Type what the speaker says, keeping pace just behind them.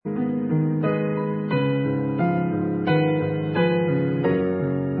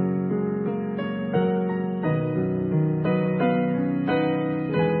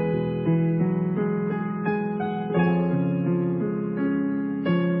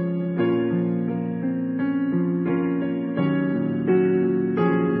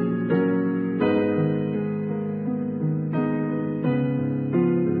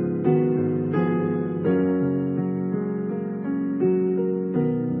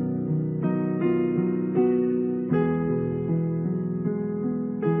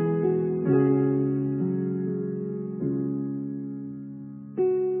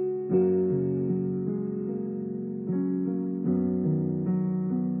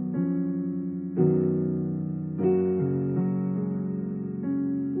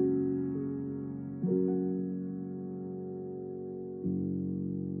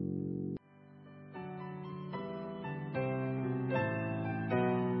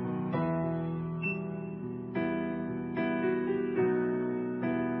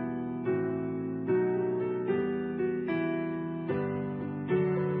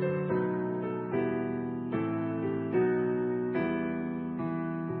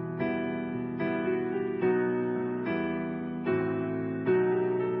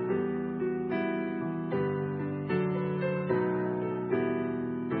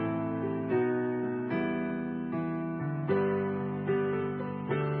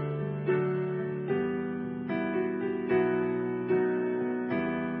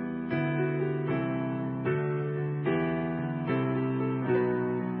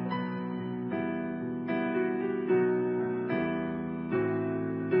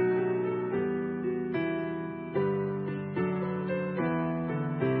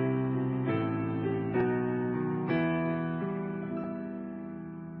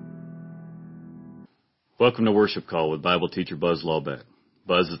Welcome to Worship Call with Bible teacher Buzz Lawbeck.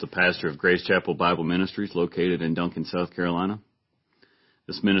 Buzz is the pastor of Grace Chapel Bible Ministries located in Duncan, South Carolina.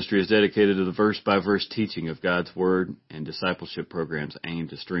 This ministry is dedicated to the verse-by-verse teaching of God's Word and discipleship programs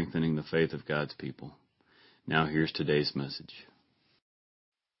aimed at strengthening the faith of God's people. Now here's today's message.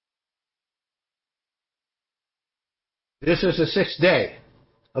 This is the sixth day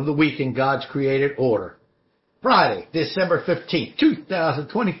of the week in God's created order. Friday, December 15th,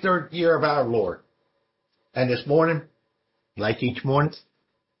 2023rd year of our Lord. And this morning, like each morning,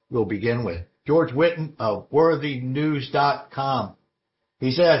 we'll begin with George Whitten of worthynews.com.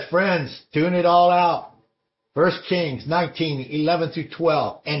 He says, friends, tune it all out. 1 Kings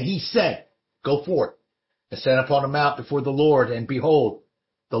 19:11-12. And he said, go forth and stand upon a mount before the Lord. And behold,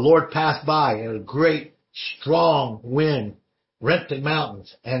 the Lord passed by, and a great, strong wind rent the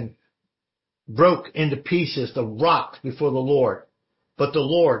mountains and broke into pieces the rocks before the Lord. But the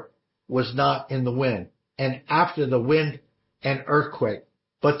Lord was not in the wind. And after the wind, an earthquake.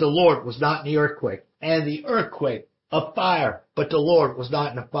 But the Lord was not in the earthquake. And the earthquake, a fire. But the Lord was not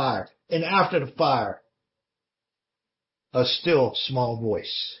in the fire. And after the fire, a still small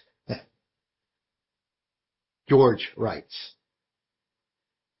voice. George writes,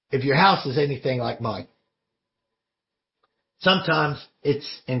 if your house is anything like mine, sometimes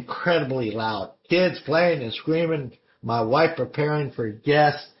it's incredibly loud. Kids playing and screaming, my wife preparing for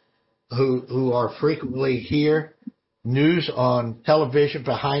guests who are frequently here, news on television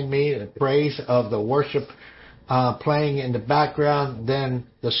behind me, the praise of the worship playing in the background, then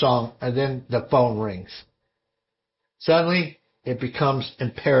the song, and then the phone rings. Suddenly, it becomes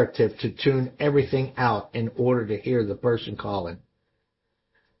imperative to tune everything out in order to hear the person calling.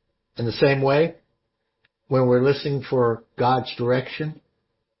 In the same way, when we're listening for God's direction,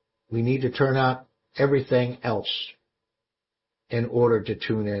 we need to turn out everything else in order to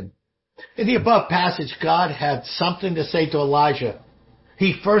tune in. In the above passage, God had something to say to Elijah.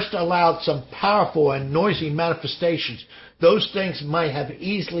 He first allowed some powerful and noisy manifestations. Those things might have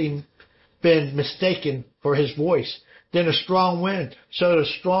easily been mistaken for his voice. Then a strong wind, so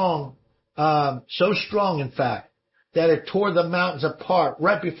strong, in fact, that it tore the mountains apart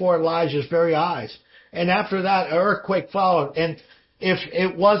right before Elijah's very eyes. And after that, an earthquake followed. And if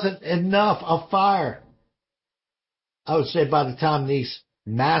it wasn't enough, a fire. I would say by the time these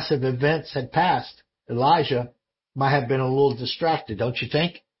massive events had passed, Elijah might have been a little distracted, don't you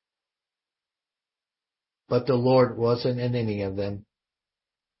think? But the Lord wasn't in any of them.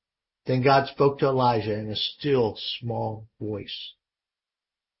 Then God spoke to Elijah in a still small voice.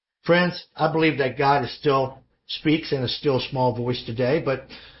 Friends, I believe that God still speaks in a still small voice today, but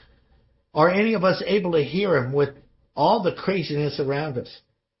are any of us able to hear him with all the craziness around us?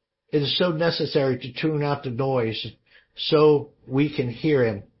 It is so necessary to tune out the noise so we can hear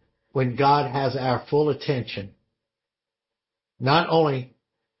him when God has our full attention. Not only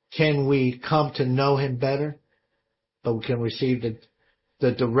can we come to know him better, but we can receive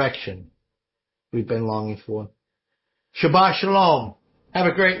the direction we've been longing for. Shabbat Shalom. Have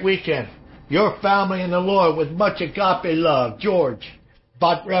a great weekend. Your family in the Lord with much agape love. George,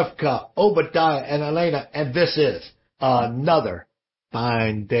 Bat Revka, Obadiah, and Elena. And this is another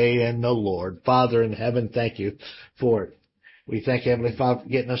fine day in the Lord. Father in heaven, thank you for it. We thank you, Heavenly Father, for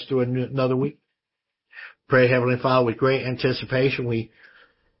getting us through another week. Pray, Heavenly Father, with great anticipation. We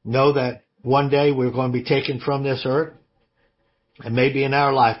know that one day we're going to be taken from this earth, and maybe in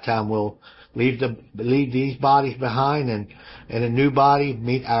our lifetime we'll leave these bodies behind, and in a new body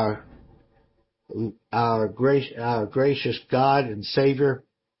meet our gracious God and Savior,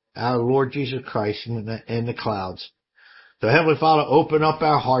 our Lord Jesus Christ, in the clouds. So, Heavenly Father, open up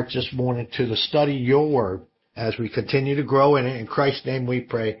our hearts this morning to the study of your word as we continue to grow in it. In Christ's name we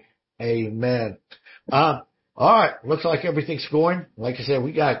pray. Amen. All right. Looks like everything's going. Like I said,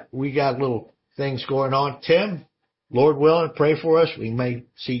 we got little things going on. Tim, Lord willing, pray for us. We may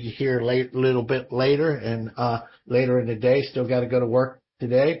see you here a little bit later and later in the day. Still got to go to work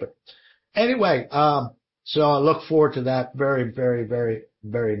today. But anyway, so I look forward to that very, very, very,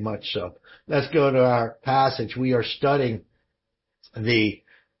 very much so. Let's go to our passage. We are studying the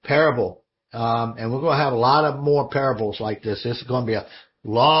parable, and we're going to have a lot of more parables like this. This is going to be a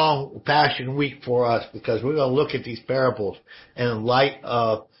long Passion Week for us because we're going to look at these parables in light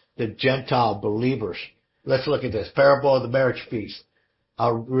of the Gentile believers. Let's look at this. Parable of the marriage feast.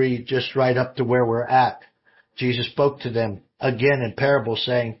 I'll read just right up to where we're at. Jesus spoke to them again in parable,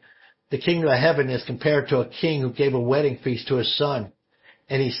 saying, the kingdom of heaven is compared to a king who gave a wedding feast to his son.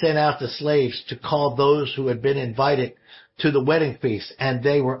 And he sent out the slaves to call those who had been invited to the wedding feast, and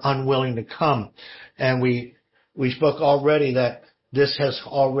they were unwilling to come. And we spoke already that this has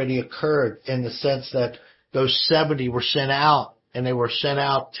already occurred in the sense that those 70 were sent out, and they were sent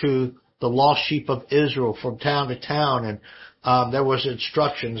out to the lost sheep of Israel from town to town. And there was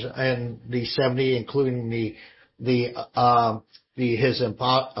instructions, and the 70, including his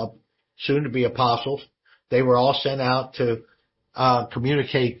soon to be apostles, they were all sent out to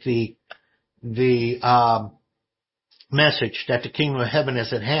communicate the message that the kingdom of heaven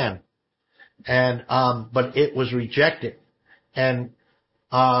is at hand. And but it was rejected. And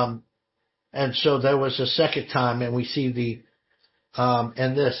so there was a second time, and we see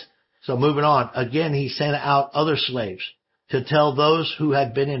and this. So moving on. Again, he sent out other slaves to tell those who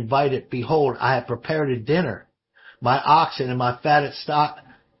had been invited, behold, I have prepared a dinner. My oxen and my fatted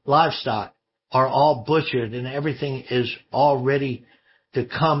livestock are all butchered, and everything is all ready to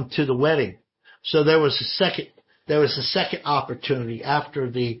come to the wedding. So there was a second opportunity after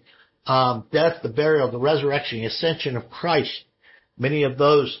the death, the burial, the resurrection, the ascension of Christ. Many of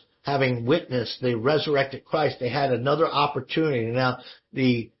those having witnessed the resurrected Christ, they had another opportunity. Now,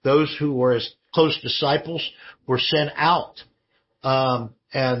 those who were his close disciples were sent out,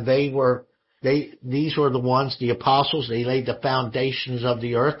 and these were the ones, the apostles. They laid the foundations of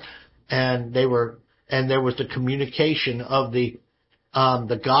the earth, and there was the communication of the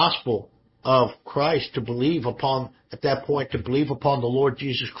gospel of Christ to believe upon, at that point, to believe upon the Lord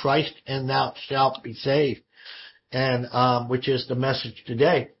Jesus Christ, and thou shalt be saved, and which is the message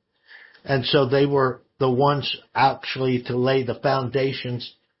today. And so they were the ones actually to lay the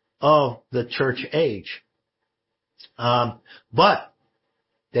foundations of the church age. But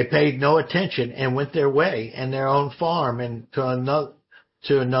they paid no attention and went their way and their own farm and to another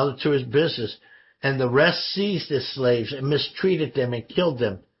to his business. And the rest seized his slaves and mistreated them and killed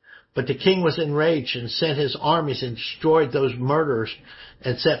them. But the king was enraged and sent his armies and destroyed those murderers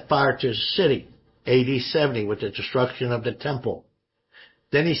and set fire to the city. AD 70, with the destruction of the temple.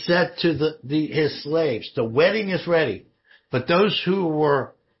 Then he said to his slaves, the wedding is ready, but those who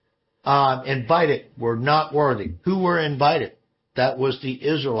were invited were not worthy. Who were invited? That was the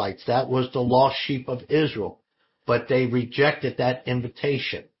Israelites. That was the lost sheep of Israel. But they rejected that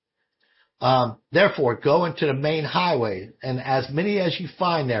invitation. Therefore, go into the main highway, and as many as you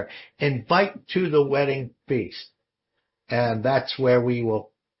find there, invite to the wedding feast. And that's where we will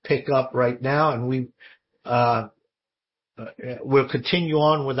pick up right now, and we'll continue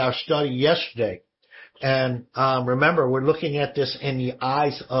on with our study yesterday. And remember, we're looking at this in the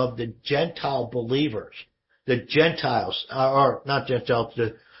eyes of the Gentile believers, the Gentiles, or not Gentiles,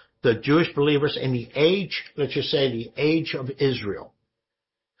 the Jewish believers in the age, let's just say the age of Israel.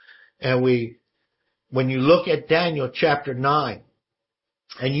 And when you look at Daniel chapter 9,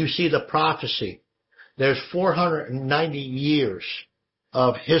 and you see the prophecy, there's 490 years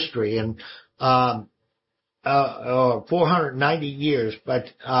of history, and 490 years, but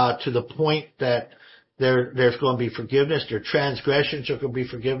to the point that there's going to be forgiveness. Their transgressions are going to be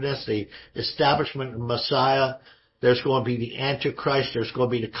forgiveness. The establishment of Messiah. There's going to be the Antichrist. There's going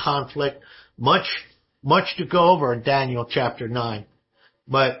to be the conflict. Much to go over in Daniel chapter 9.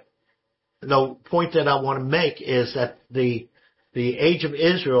 But the point that I want to make is that the age of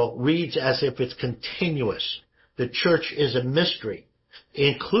Israel reads as if it's continuous. The church is a mystery,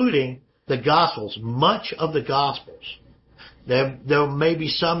 including the Gospels, much of the Gospels. There may be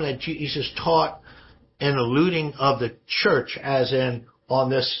some that Jesus taught in alluding of the church, as in, on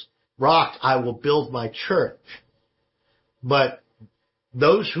this rock I will build my church. But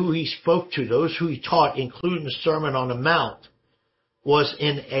those who he spoke to, those who he taught, including the Sermon on the Mount, was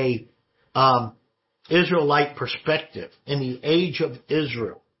in a Israelite perspective, in the age of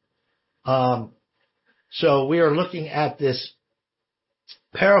Israel. So we are looking at this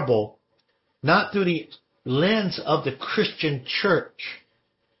parable not through the lens of the Christian church,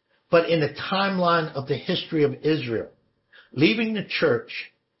 but in the timeline of the history of Israel. Leaving the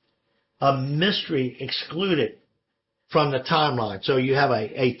church, a mystery excluded from the timeline. So you have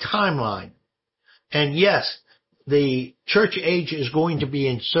a timeline. And yes, the church age is going to be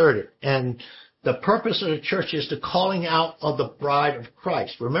inserted. And the purpose of the church is the calling out of the bride of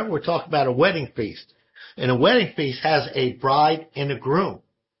Christ. Remember, we're talking about a wedding feast. And a wedding feast has a bride and a groom.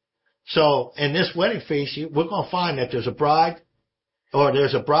 So in this wedding feast, we're going to find that there's a bride, or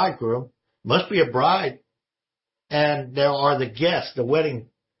there's a bridegroom, must be a bride, and there are the guests,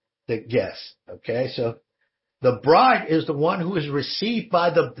 the guests. Okay, so the bride is the one who is received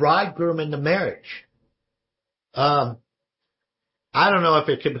by the bridegroom in the marriage. I don't know if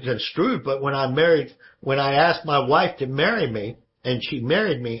it can be construed, but when I asked my wife to marry me, and she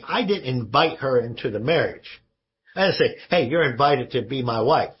married me, I didn't invite her into the marriage. I didn't say, hey, you're invited to be my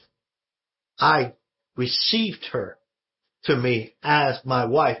wife. I received her to me as my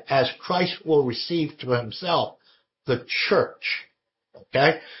wife, as Christ will receive to himself the church.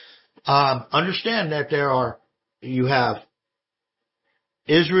 Okay? Understand that you have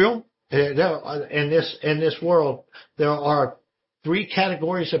Israel. In this world, there are three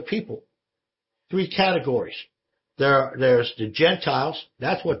categories of people. Three categories. There's the Gentiles.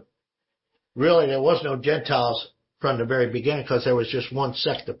 That's what, really, there was no Gentiles from the very beginning because there was just one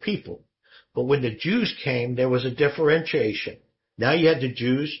sect of people. But when the Jews came, there was a differentiation. Now you had the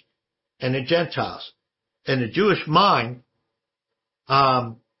Jews and the Gentiles. In the Jewish mind,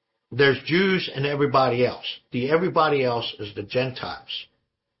 there's Jews and everybody else. The everybody else is the Gentiles.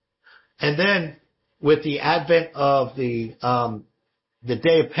 And then with the advent of the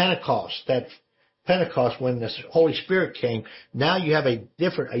day of Pentecost, that Pentecost when the Holy Spirit came, now you have a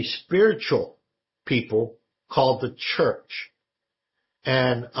spiritual people called the church.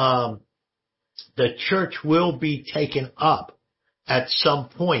 And the church will be taken up at some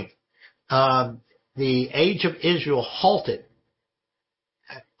point. The age of Israel halted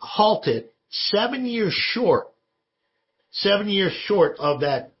 7 years short of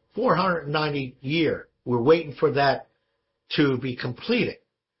that 490 year. We're waiting for that to be completed.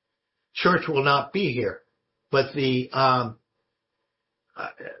 Church will not be here, but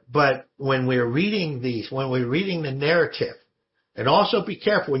but when we're reading the narrative, and also be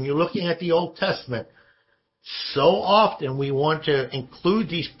careful when you're looking at the Old Testament. So often we want to include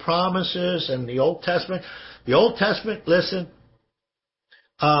these promises in the Old Testament. The Old Testament, listen,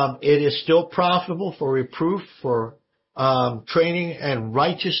 it is still profitable for reproof, for training and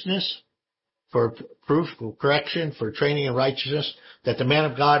righteousness, for proof, for correction, for training and righteousness, that the man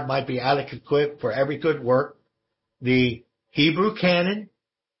of God might be adequate equipped for every good work. The Hebrew canon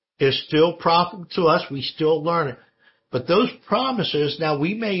is still profitable to us. We still learn it. But those promises, now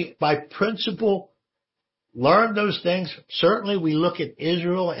we may, by principle, learn those things. Certainly we look at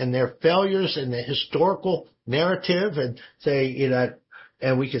Israel and their failures in the historical narrative and say,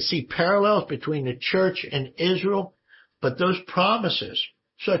 and we can see parallels between the church and Israel. But those promises,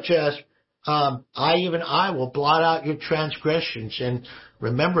 such as, I will blot out your transgressions and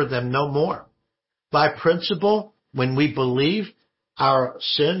remember them no more. By principle, when we believe, our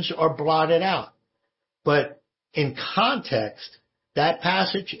sins are blotted out. But in context, that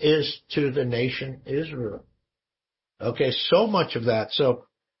passage is to the nation Israel. Okay, so much of that. So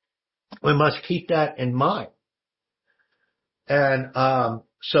we must keep that in mind. And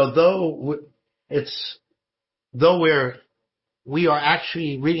so we are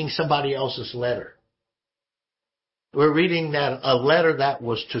actually reading somebody else's letter. We're reading a letter that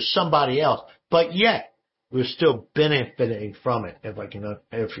was to somebody else, but yet we're still benefiting from it.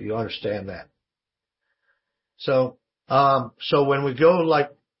 If you understand that. So when we go,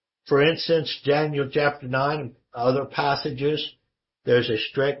 like, for instance, Daniel chapter 9 and other passages, there's a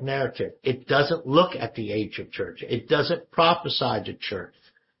strict narrative. It doesn't look at the age of church. It doesn't prophesy to church.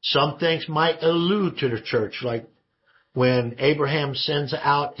 Some things might allude to the church, like when Abraham sends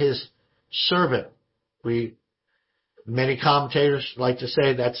out his servant. Many commentators like to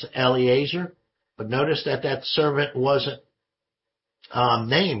say that's Eliezer, but notice that servant wasn't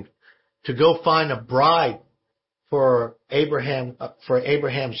named to go find a bride for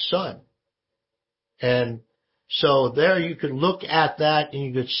Abraham's son. And so there you could look at that and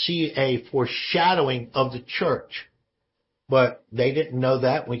you could see a foreshadowing of the church. But they didn't know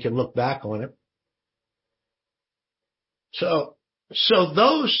that. We can look back on it. So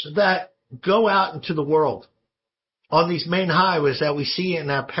those that go out into the world on these main highways that we see in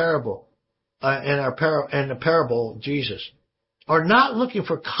our parable, in the parable of Jesus, are not looking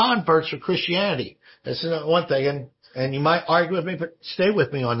for converts for Christianity. That's one thing, and you might argue with me, but stay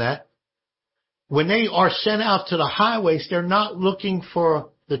with me on that. When they are sent out to the highways, they're not looking for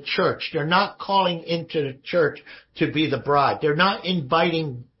the church. They're not calling into the church to be the bride. They're not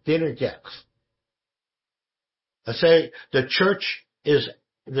inviting dinner guests. I say the church is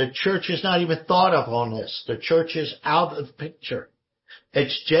not even thought of on this. The church is out of the picture.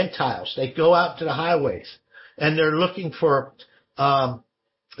 It's Gentiles. They go out to the highways and they're looking for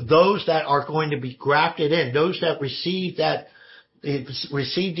those that are going to be grafted in, those that receive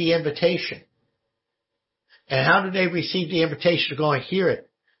the invitation. And how do they receive the invitation? They're going to hear it,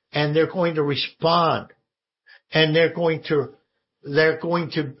 and they're going to respond, and they're going to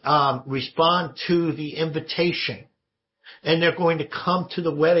respond to the invitation, and they're going to come to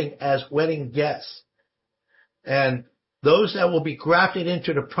the wedding as wedding guests. And those that will be grafted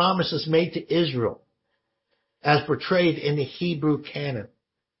into the promises made to Israel, as portrayed in the Hebrew canon.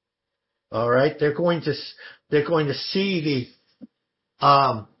 All right, they're going to see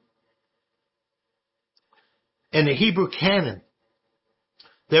In the Hebrew canon,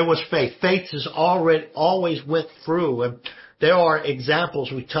 there was faith. Faith has always went through, and there are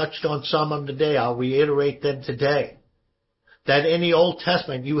examples. We touched on some of them today. I'll reiterate them today. That in the Old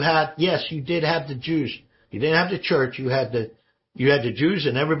Testament, you did have the Jews. You didn't have the church. You had the Jews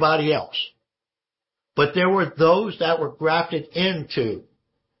and everybody else. But there were those that were grafted into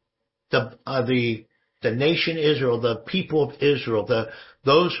the nation Israel, the people of Israel,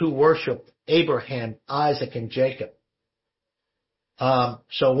 those who worshiped Abraham, Isaac, and Jacob.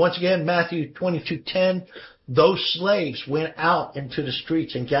 So once again, Matthew 22:10, those slaves went out into the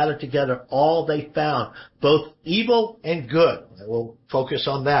streets and gathered together all they found, both evil and good. We'll focus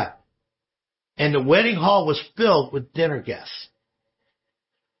on that. And the wedding hall was filled with dinner guests.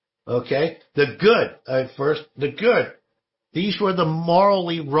 Okay? The good. These were the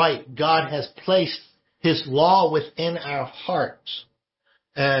morally right. God has placed His law within our hearts.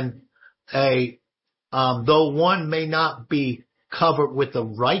 And though one may not be covered with the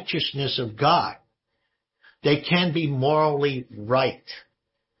righteousness of God, they can be morally right.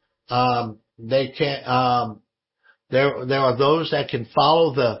 There are those that can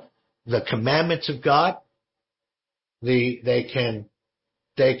follow the commandments of God. They can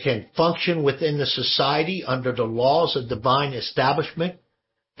function within the society under the laws of divine establishment.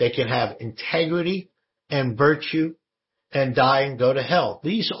 They can have integrity and virtue and die and go to hell.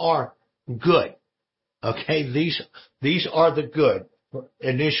 These are good. Okay, these are the good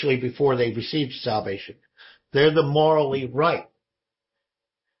initially before they received salvation. They're the morally right.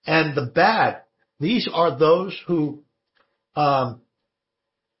 And the bad, these are those who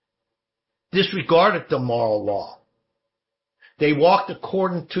disregarded the moral law. They walked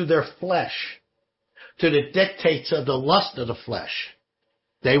according to their flesh, to the dictates of the lust of the flesh.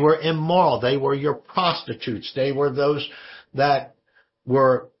 They were immoral. They were your prostitutes. They were those that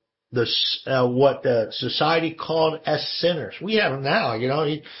were what the society called as sinners. We have them now,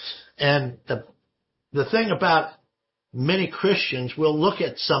 and the thing about many Christians will look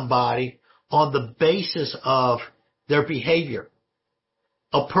at somebody on the basis of their behavior.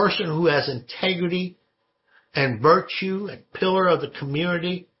 A person who has integrity and virtue and pillar of the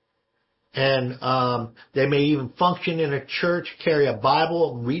community, and they may even function in a church, carry a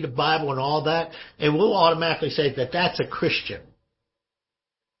Bible, read a Bible and all that, and we'll automatically say that that's a Christian.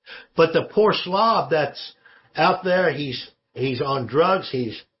 But the poor slob that's out there, he's on drugs,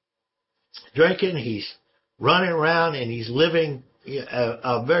 he's drinking, he's running around, and he's living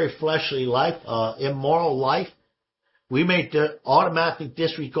a very fleshly life, immoral life. We may automatically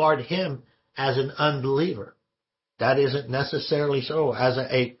disregard him as an unbeliever. That isn't necessarily so.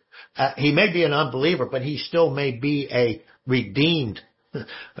 He may be an unbeliever, but he still may be a redeemed.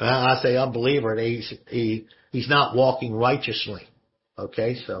 I say unbeliever. He's not walking righteously.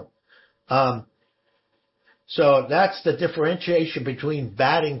 Okay, so that's the differentiation between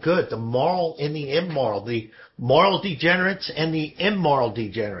bad and good, the moral and the immoral, the moral degenerates and the immoral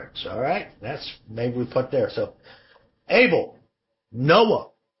degenerates. All right, that's maybe we put there. So Abel, Noah,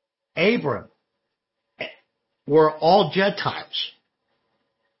 Abram were all Gentiles.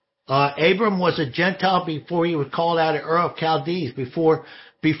 Abram was a Gentile before he was called out of Ur of Chaldees, before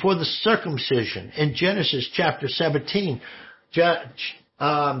the circumcision. In Genesis chapter 17,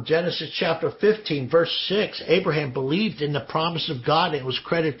 Genesis chapter 15, verse 6, Abraham believed in the promise of God and it was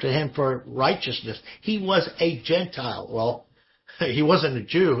credited to him for righteousness. He was a Gentile. Well, he wasn't a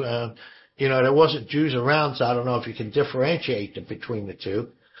Jew. There wasn't Jews around, so I don't know if you can differentiate between the two,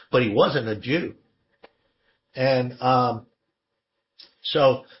 but he wasn't a Jew. And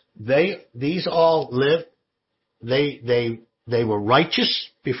so these all lived, they were righteous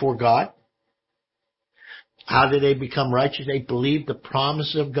before God. How did they become righteous? They believed the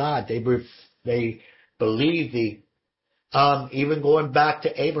promises of God. They believed even going back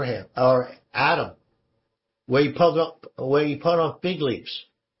to Abraham or Adam, where he put on fig leaves.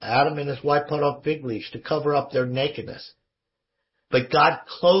 Adam and his wife put on fig leaves to cover up their nakedness. But God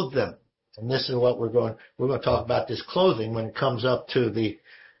clothed them. And this is what we're going to talk about, this clothing when it comes up to the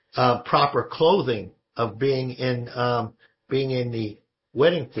proper clothing of being in the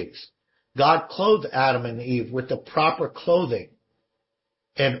wedding feast. God clothed Adam and Eve with the proper clothing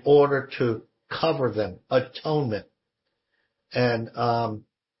in order to cover them, atonement. And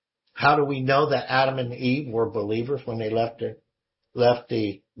how do we know that Adam and Eve were believers when they left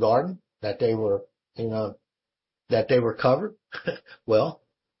the garden? That they were covered? Well,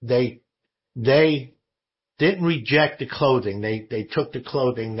 they didn't reject the clothing. They took the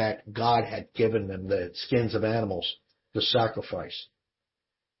clothing that God had given them, the skins of animals, to sacrifice.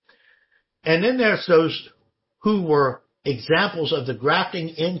 And then there's those who were examples of the grafting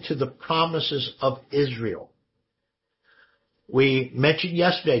into the promises of Israel. We mentioned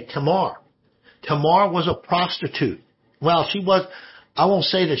yesterday Tamar. Tamar was a prostitute. Well, I won't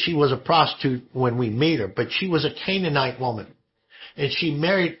say that she was a prostitute when we meet her, but she was a Canaanite woman. And she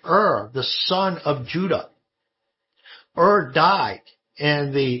married the son of Judah. Died,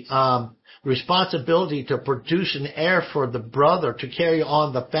 and the responsibility to produce an heir for the brother to carry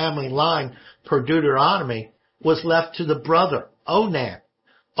on the family line per Deuteronomy was left to the brother, Onan.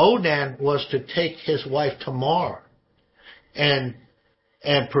 Onan was to take his wife Tamar and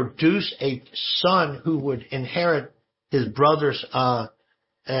produce a son who would inherit his brother's, to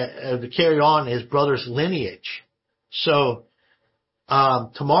carry on his brother's lineage. So,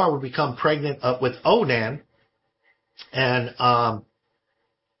 Tamar would become pregnant with Onan, but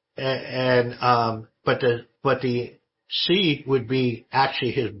the seed would be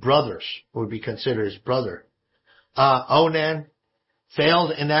actually his brother's, would be considered his brother. Onan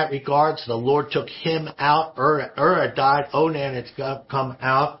failed in that regard, so the Lord took him out. Had died. Onan had come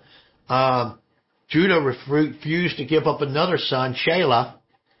out. Judah refused to give up another son, Shelah,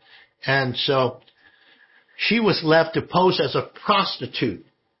 and so she was left to pose as a prostitute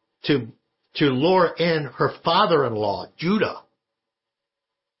to lure in her father-in-law, Judah,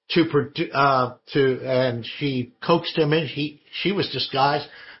 and she coaxed him in. She was disguised.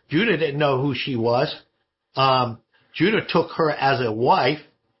 Judah didn't know who she was. Judah took her as a wife.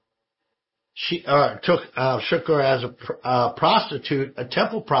 She took her as a prostitute, a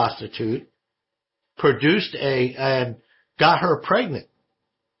temple prostitute, and got her pregnant.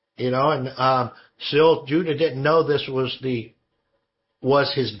 And still Judah didn't know this was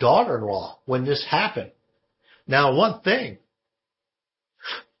his daughter-in-law when this happened. Now, one thing,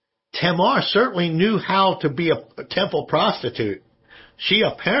 Tamar certainly knew how to be a temple prostitute. She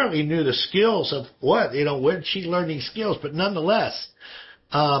apparently knew the skills of where did she learn these skills? But nonetheless,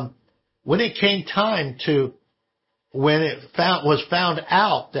 when it came time when it was found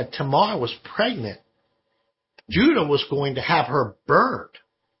out that Tamar was pregnant, Judah was going to have her burned.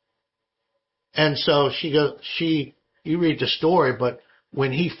 And so you read the story, but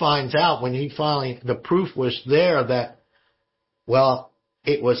when he finds out, the proof was there that, well,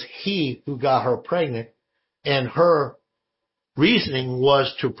 it was he who got her pregnant, and her reasoning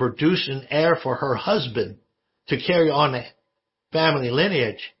was to produce an heir for her husband to carry on the family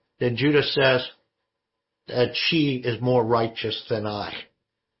lineage. Then Judah says that she is more righteous than I.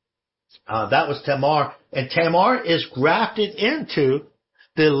 That was Tamar. And Tamar is grafted into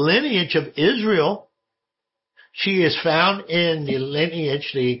the lineage of Israel. She is found in the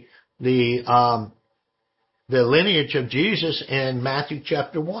lineage, the lineage of Jesus in Matthew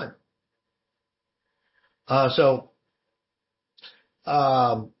chapter 1.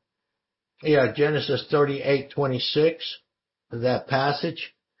 Genesis 38:26, that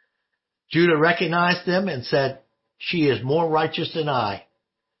passage. Judah recognized them and said, she is more righteous than I,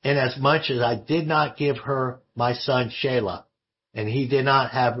 inasmuch as I did not give her my son Shelah, and he did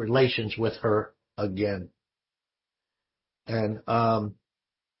not have relations with her again. And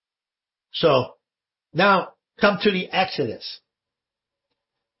so now come to the Exodus.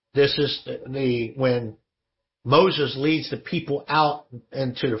 This is when Moses leads the people out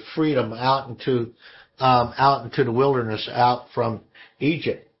into the freedom, out into the wilderness, out from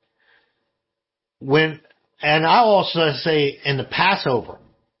Egypt. And I also say in the Passover,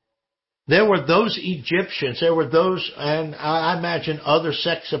 there were those Egyptians, and I imagine other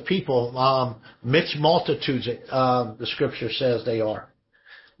sects of people, mixed multitudes, the scripture says they are.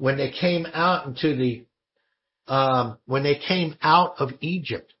 When they came out of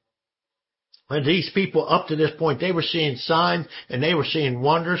Egypt, and these people up to this point, they were seeing signs and they were seeing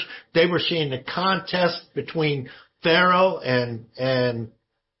wonders. They were seeing the contest between Pharaoh and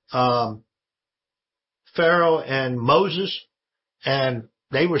Moses, and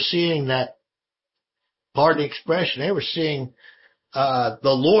they were seeing that, pardon the expression, they were seeing the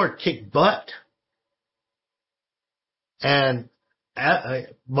Lord kick butt. And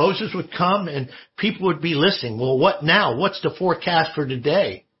Moses would come and people would be listening. Well, what now? What's the forecast for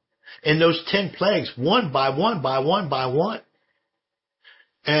today? And those 10 plagues, one by one by one by one.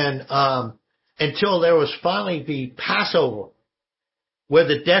 And until there was finally the Passover, where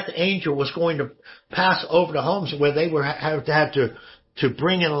the death angel was going to pass over the homes, where they were had to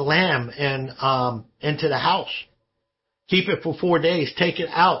bring in a lamb and into the house, keep it for 4 days, take it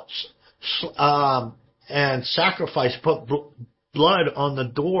out, and sacrifice, put blood on the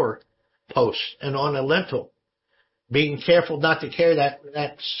door post and on the lintel, being careful not to carry that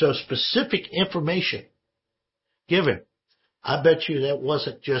so specific information given. I bet you that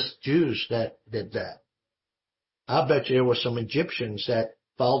wasn't just Jews that did that. I bet you there were some Egyptians that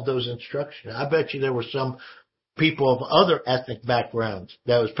followed those instructions. I bet you there were some people of other ethnic backgrounds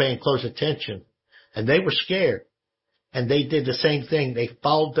that was paying close attention, and they were scared. And they did the same thing. They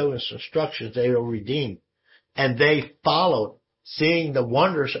followed those instructions. They were redeemed. And they followed, seeing the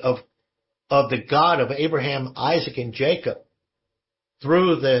wonders of the God of Abraham, Isaac, and Jacob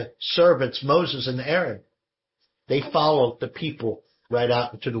through the servants Moses and Aaron. They followed the people right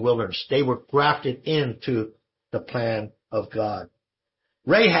out into the wilderness. They were grafted into the plan of God.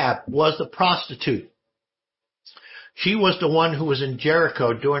 Rahab was the prostitute. She was the one who was in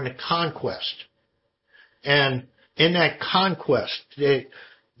Jericho during the conquest. And in that conquest,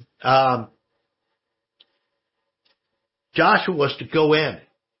 Joshua was to go in,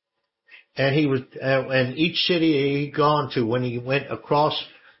 and he was, and each city he'd gone to when he went across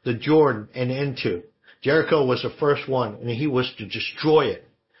the Jordan and into Jericho was the first one, and he was to destroy it.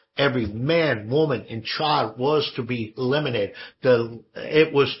 Every man, woman, and child was to be eliminated.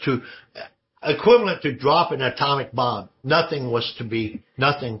 It was equivalent to drop an atomic bomb. Nothing was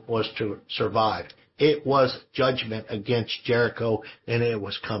to survive. It was judgment against Jericho, and it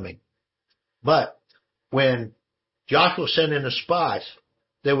was coming. But when Joshua sent in the spies,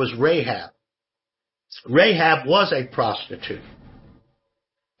 there was Rahab. Rahab was a prostitute.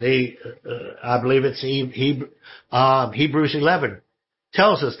 I believe it's Hebrews 11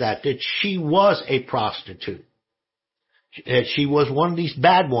 tells us that she was a prostitute. She was one of these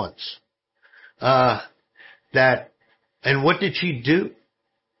bad ones. And what did she do?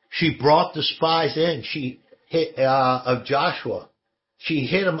 She brought the spies in. She hit of Joshua. She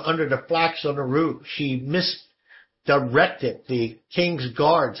hid them under the flax on the roof. She misdirected the king's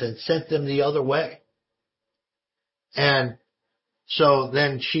guards and sent them the other way. And so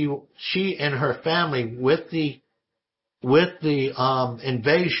then she and her family with the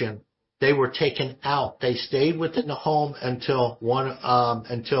invasion, they were taken out. They stayed within the home until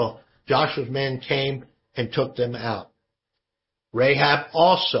Joshua's men came and took them out. Rahab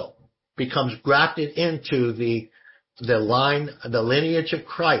also becomes grafted into the lineage of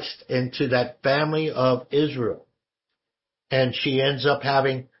Christ, into that family of Israel. And she ends up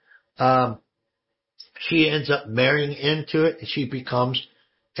marrying into it, and she becomes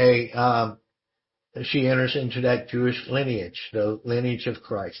she enters into that Jewish lineage, the lineage of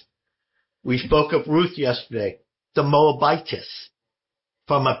Christ. We spoke of Ruth yesterday, the Moabitess,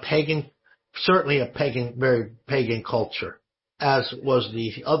 from certainly a very pagan culture, as was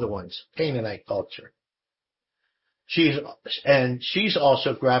the other ones, Canaanite culture. She's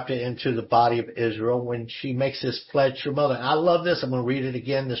also grafted into the body of Israel when she makes this pledge to her mother. I love this. I'm going to read it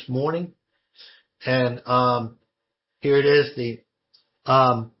again this morning. And here it is.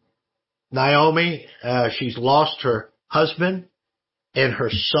 Naomi, she's lost her husband and her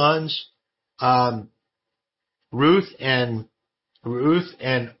sons. Ruth and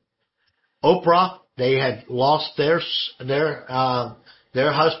Oprah, they had lost their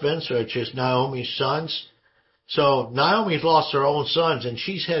husbands, which is Naomi's sons. So Naomi's lost her own sons, and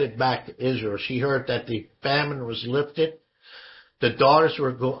she's headed back to Israel. She heard that the famine was lifted. The daughters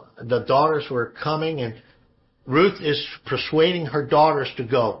were coming, and Ruth is persuading her daughters to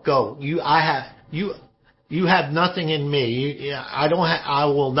go. Go. You have nothing in me. I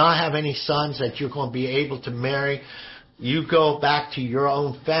will not have any sons that you're going to be able to marry. You go back to your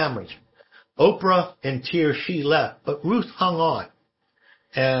own families. Oprah, in tears, she left, but Ruth hung on.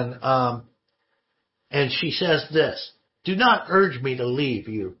 And she says this, "Do not urge me to leave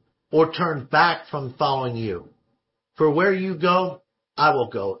you or turn back from following you. For where you go, I will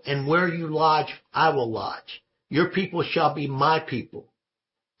go, and where you lodge, I will lodge. Your people shall be my people,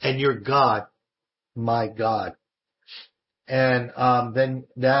 and your God, my God." And then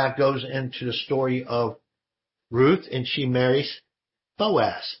that goes into the story of Ruth, and she marries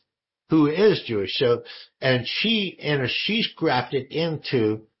Boaz, who is Jewish. So, and she's grafted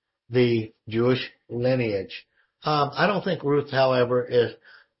into the Jewish lineage. I don't think Ruth, however,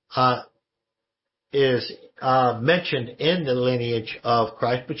 is mentioned in the lineage of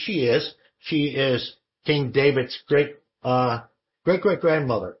Christ, but she is. She is King David's great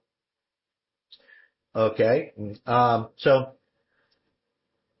grandmother. Okay, so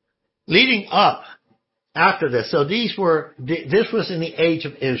leading up after this, so this was in the age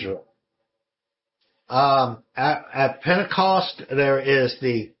of Israel. At Pentecost, there is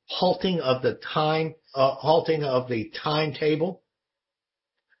the halting of the timetable,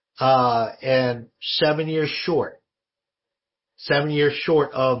 and 7 years short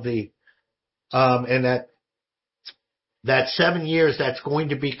of the, and that 7 years that's going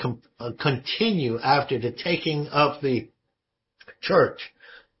to be continue after the taking of the church.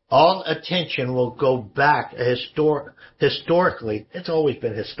 All attention will go back historically. It's always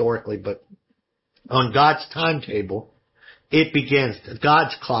been historically, but on God's timetable, it begins,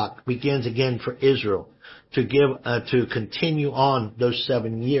 God's clock begins again for Israel to continue on those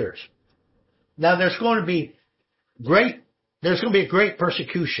 7 years. Now there's going to be a great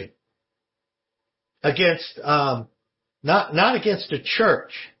persecution against, not against the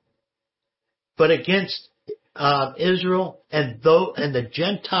church, but against, Israel and the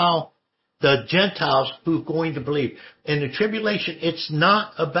Gentiles who are going to believe. In the tribulation, it's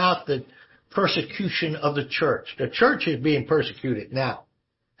not about the persecution of the church. The church is being persecuted now,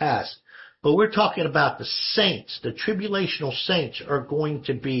 but we're talking about the saints. The tribulational saints are going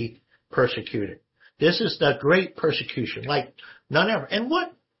to be persecuted. This is the great persecution, like none ever. And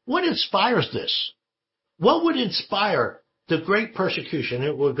what inspires this? What would inspire the great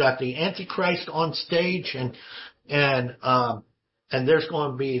persecution? We've got the Antichrist on stage, and there's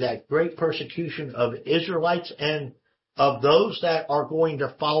going to be that great persecution of Israelites and of those that are going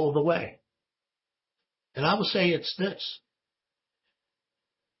to follow the way. And I would say it's this.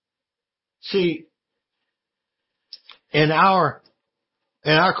 See, in our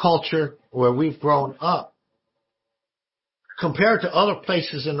culture where we've grown up, compared to other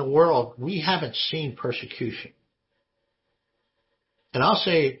places in the world, we haven't seen persecution. And I'll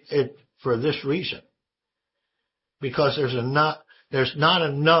say it for this reason. Because there's not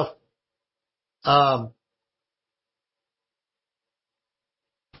enough,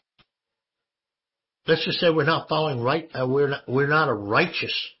 let's just say we're not following right, we're not a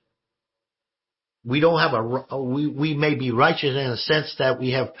righteous. We don't have we may be righteous in a sense that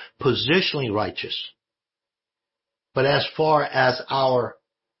we have positionally righteous. But as far as I'm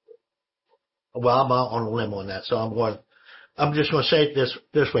on a limb on that, so I'm just going to say it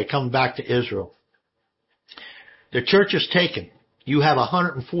this way, coming back to Israel. The church is taken. You have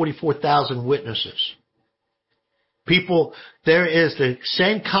 144,000 witnesses. People, there is the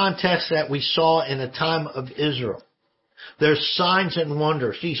same context that we saw in the time of Israel. There's signs and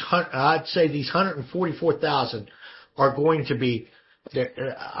wonders. I'd say these 144,000 are going to be,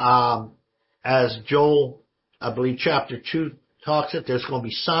 as Joel, I believe chapter 2 talks it, there's going to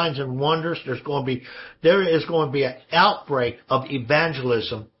be signs and wonders. There is going to be an outbreak of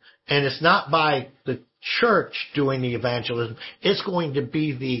evangelism, and it's not by the church doing the evangelism. It's going to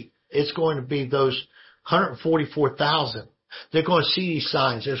be those 144,000. They're going to see these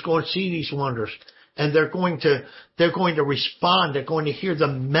signs. They're going to see these wonders. And they're going to respond. They're going to hear the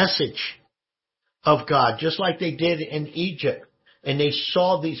message of God, just like they did in Egypt. And they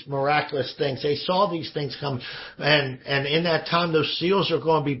saw these miraculous things. They saw these things come. And in that time, those seals are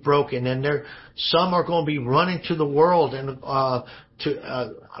going to be broken. And some are going to be running to the world and,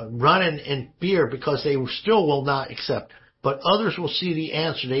 running in fear because they still will not accept. But others will see the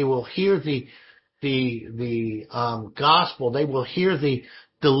answer. They will hear the gospel. They will hear the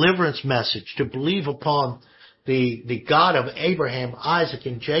deliverance message to believe upon the God of Abraham, Isaac,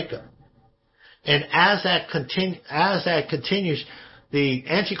 and Jacob. And as that continues, the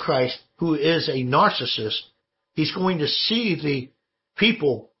Antichrist, who is a narcissist, he's going to see the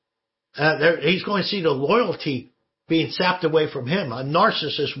people, he's going to see the loyalty being sapped away from him. A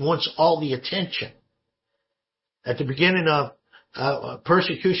narcissist wants all the attention. At the beginning of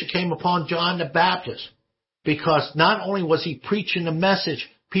persecution came upon John the Baptist, because not only was he preaching the message,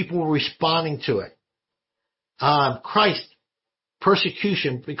 people were responding to it. Christ,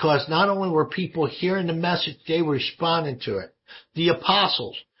 persecution, because not only were people hearing the message, they were responding to it. The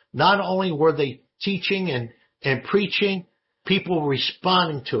apostles, not only were they teaching and preaching, people were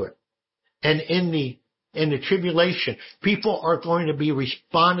responding to it. And in the tribulation, people are going to be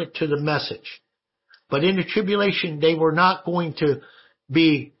responding to the message. But in the tribulation, they were not going to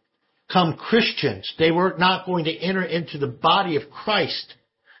become Christians. They were not going to enter into the body of Christ.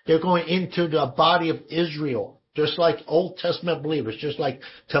 They're going into the body of Israel, just like Old Testament believers, just like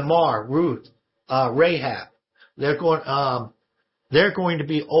Tamar, Ruth, Rahab. They're going to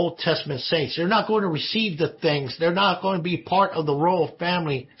be Old Testament saints. They're not going to receive the things. They're not going to be part of the royal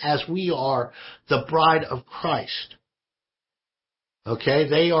family as we are, the bride of Christ. Okay,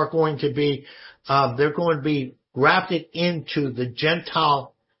 they are going to be, they're going to be grafted into the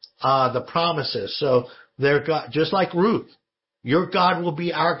Gentile, the promises. So they're just like Ruth. Your God will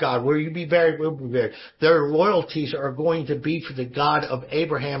be our God. Where you be buried, we'll be buried. Their loyalties are going to be for the God of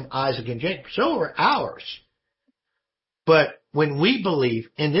Abraham, Isaac, and Jacob. So are ours. But when we believe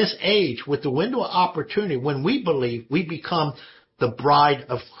in this age, with the window of opportunity, when we believe, we become the bride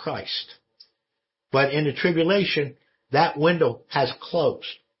of Christ. But in the tribulation, that window has closed.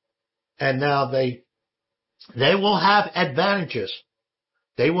 And now they will have advantages.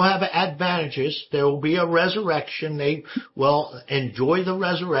 They will have advantages. There will be a resurrection. They will enjoy the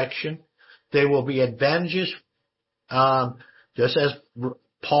resurrection. There will be advantages, just as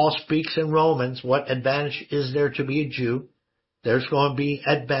Paul speaks in Romans, what advantage is there to be a Jew? There's going to be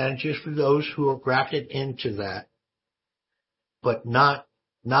advantages for those who are grafted into that, but not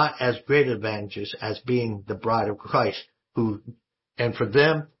as great advantages as being the bride of Christ, and for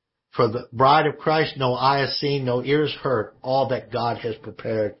them, for the bride of Christ, no eye has seen, no ears heard, all that God has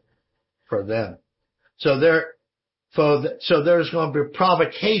prepared for them. So there's going to be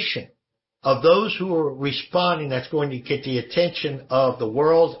provocation of those who are responding that's going to get the attention of the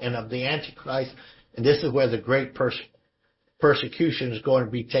world and of the Antichrist. And this is where the great persecution is going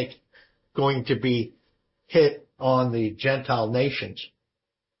to be hit on the Gentile nations.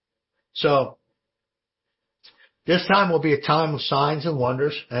 So this time will be a time of signs and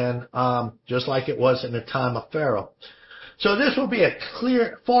wonders, and just like it was in the time of Pharaoh. So this will be a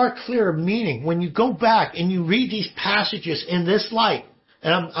far clearer meaning when you go back and you read these passages in this light.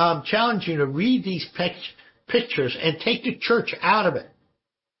 And I'm challenging you to read these pictures and take the church out of it.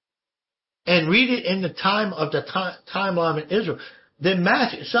 And read it in the time of the timeline of Israel. Then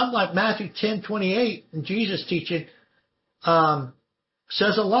something like Matthew 10:28, and Jesus teaching,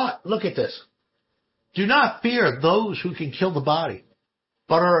 says a lot. Look at this. Do not fear those who can kill the body,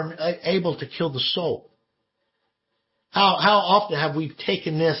 but are able to kill the soul. How often have we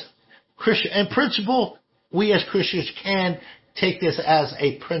taken this Christian, and principle, we as Christians can take this as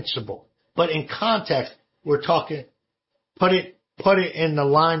a principle. But in context, we're talking, put it in the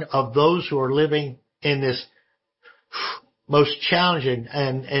line of those who are living in this most challenging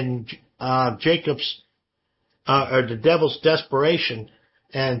and Jacob's, or the devil's desperation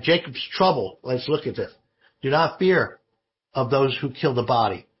and Jacob's trouble. Let's look at this. Do not fear of those who kill the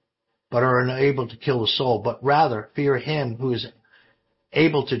body, but are unable to kill the soul, but rather fear him who is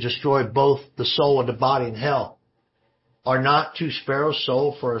able to destroy both the soul and the body in hell. Are not 2 sparrows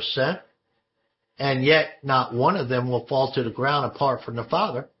sold for a cent? And yet not one of them will fall to the ground apart from the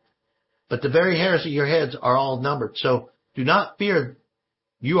Father. But the very hairs of your heads are all numbered. So do not fear.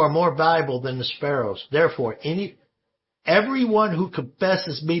 You are more valuable than the sparrows. Therefore, everyone who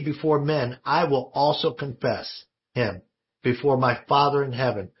confesses me before men, I will also confess him before my Father in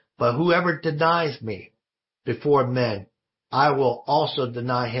heaven. But whoever denies me before men, I will also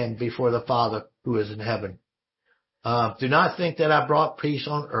deny him before the Father who is in heaven. Do not think that I brought peace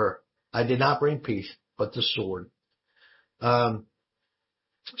on earth. I did not bring peace, but the sword. So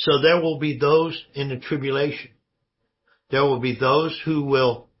there will be those in the tribulation. There will be those who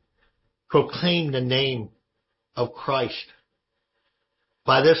will proclaim the name of Christ.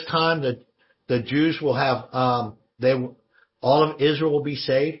 By this time, the Jews will have, all of Israel will be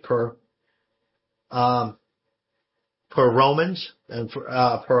saved per Romans and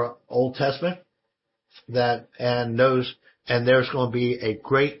per Old Testament. There's going to be a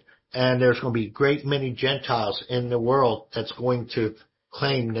great many Gentiles in the world that's going to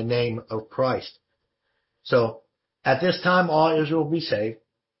claim the name of Christ. So at this time, all Israel will be saved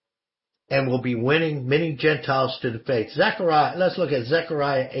and will be winning many Gentiles to the faith. Let's look at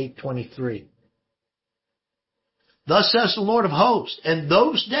Zechariah 8:23. Thus says the Lord of hosts, in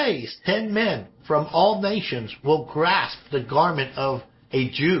those days 10 men from all nations will grasp the garment of a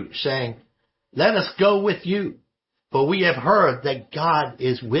Jew, saying, let us go with you, for we have heard that God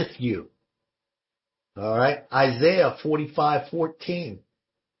is with you. All right. Isaiah 45:14.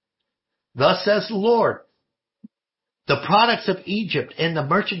 Thus says the Lord, the products of Egypt and the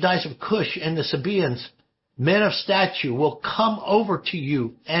merchandise of Cush and the Sabaeans, men of stature, will come over to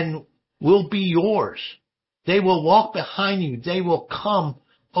you and will be yours. They will walk behind you. They will come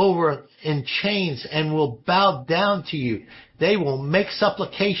over in chains and will bow down to you. They will make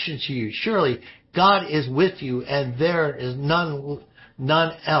supplication to you. Surely God is with you, and there is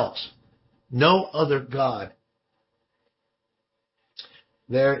none else. No other God.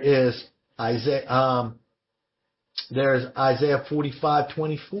 There is Isaiah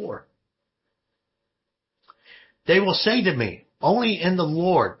 45:24. They will say to me, only in the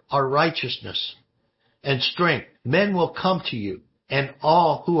Lord are righteousness and strength. Men will come to you, and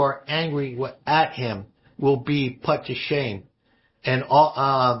all who are angry at him will be put to shame. And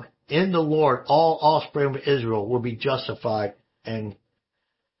all, in the Lord, all offspring of Israel will be justified and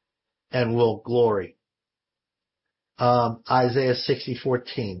will glory. Isaiah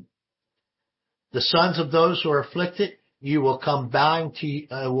 60:14. The sons of those who are afflicted, you will come bowing to.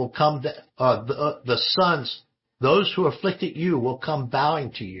 The sons, those who afflicted you, will come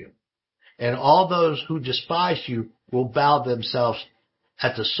bowing to you, and all those who despise you will bow themselves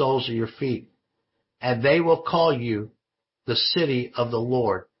at the soles of your feet, and they will call you the city of the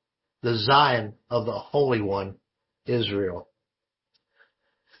Lord, the Zion of the Holy One, Israel.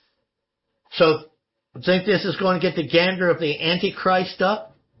 So, think this is going to get the gander of the Antichrist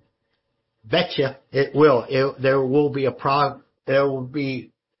up? Betcha it will. There will be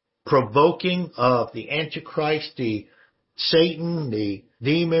provoking of the Antichrist, the Satan, the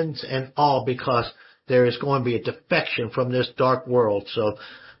demons, and all, because there is going to be a defection from this dark world. So,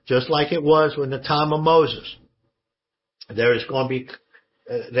 just like it was in the time of Moses, there's going to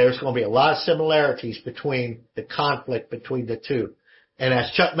be a lot of similarities between the conflict between the two. And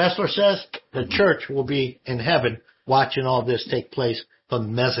as Chuck Messler says, the church will be in heaven watching all this take place from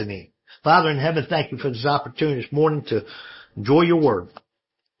the mezzanine. Father in heaven, thank you for this opportunity this morning to enjoy your word.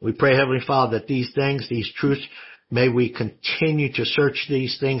 We pray, Heavenly Father, that these things, these truths, may we continue to search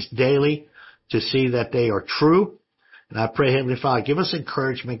these things daily to see that they are true. And I pray, Heavenly Father, give us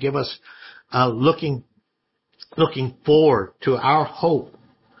encouragement, give us looking forward to our hope.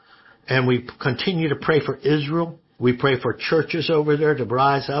 And we continue to pray for Israel. We pray for churches over there to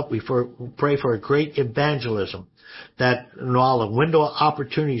rise up. We pray for a great evangelism, that while the window of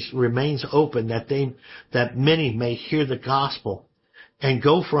opportunities remains open, that many may hear the gospel and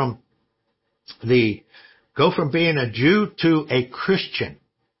go from being a Jew to a Christian,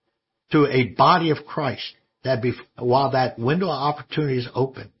 to a body of Christ. While that window of opportunity is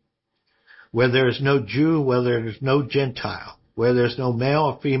open, where there is no Jew, where there is no Gentile, where there's no male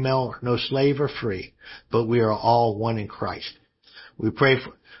or female, no slave or free, but we are all one in Christ. We pray,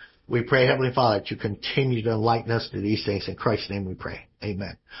 Heavenly Father, that you continue to enlighten us to these things. In Christ's name we pray.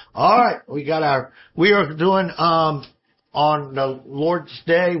 Amen. All right, we are doing, on the Lord's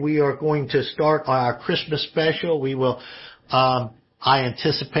Day, we are going to start our Christmas special. We will, I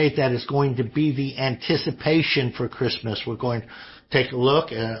anticipate that it's going to be the anticipation for Christmas. We're going to take a look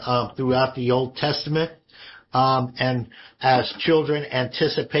throughout the Old Testament. And as children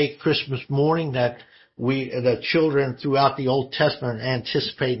anticipate Christmas morning, that the children throughout the Old Testament are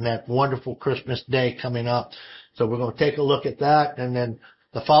anticipating that wonderful Christmas day coming up. So we're going to take a look at that, and then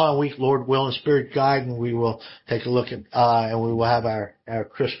the following week, Lord will and Spirit guide, and we will take a look at, and we will have our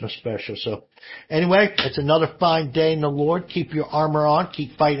Christmas special. So anyway, it's another fine day in the Lord. Keep your armor on.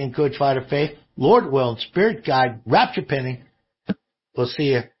 Keep fighting a good fight of faith. Lord will and Spirit guide. Rapture pending. We'll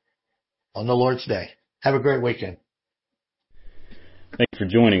see you on the Lord's Day. Have a great weekend. Thanks for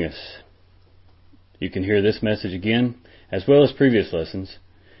joining us. You can hear this message again, as well as previous lessons,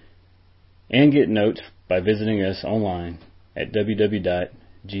 and get notes by visiting us online at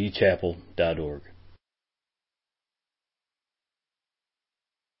www.gchapel.org.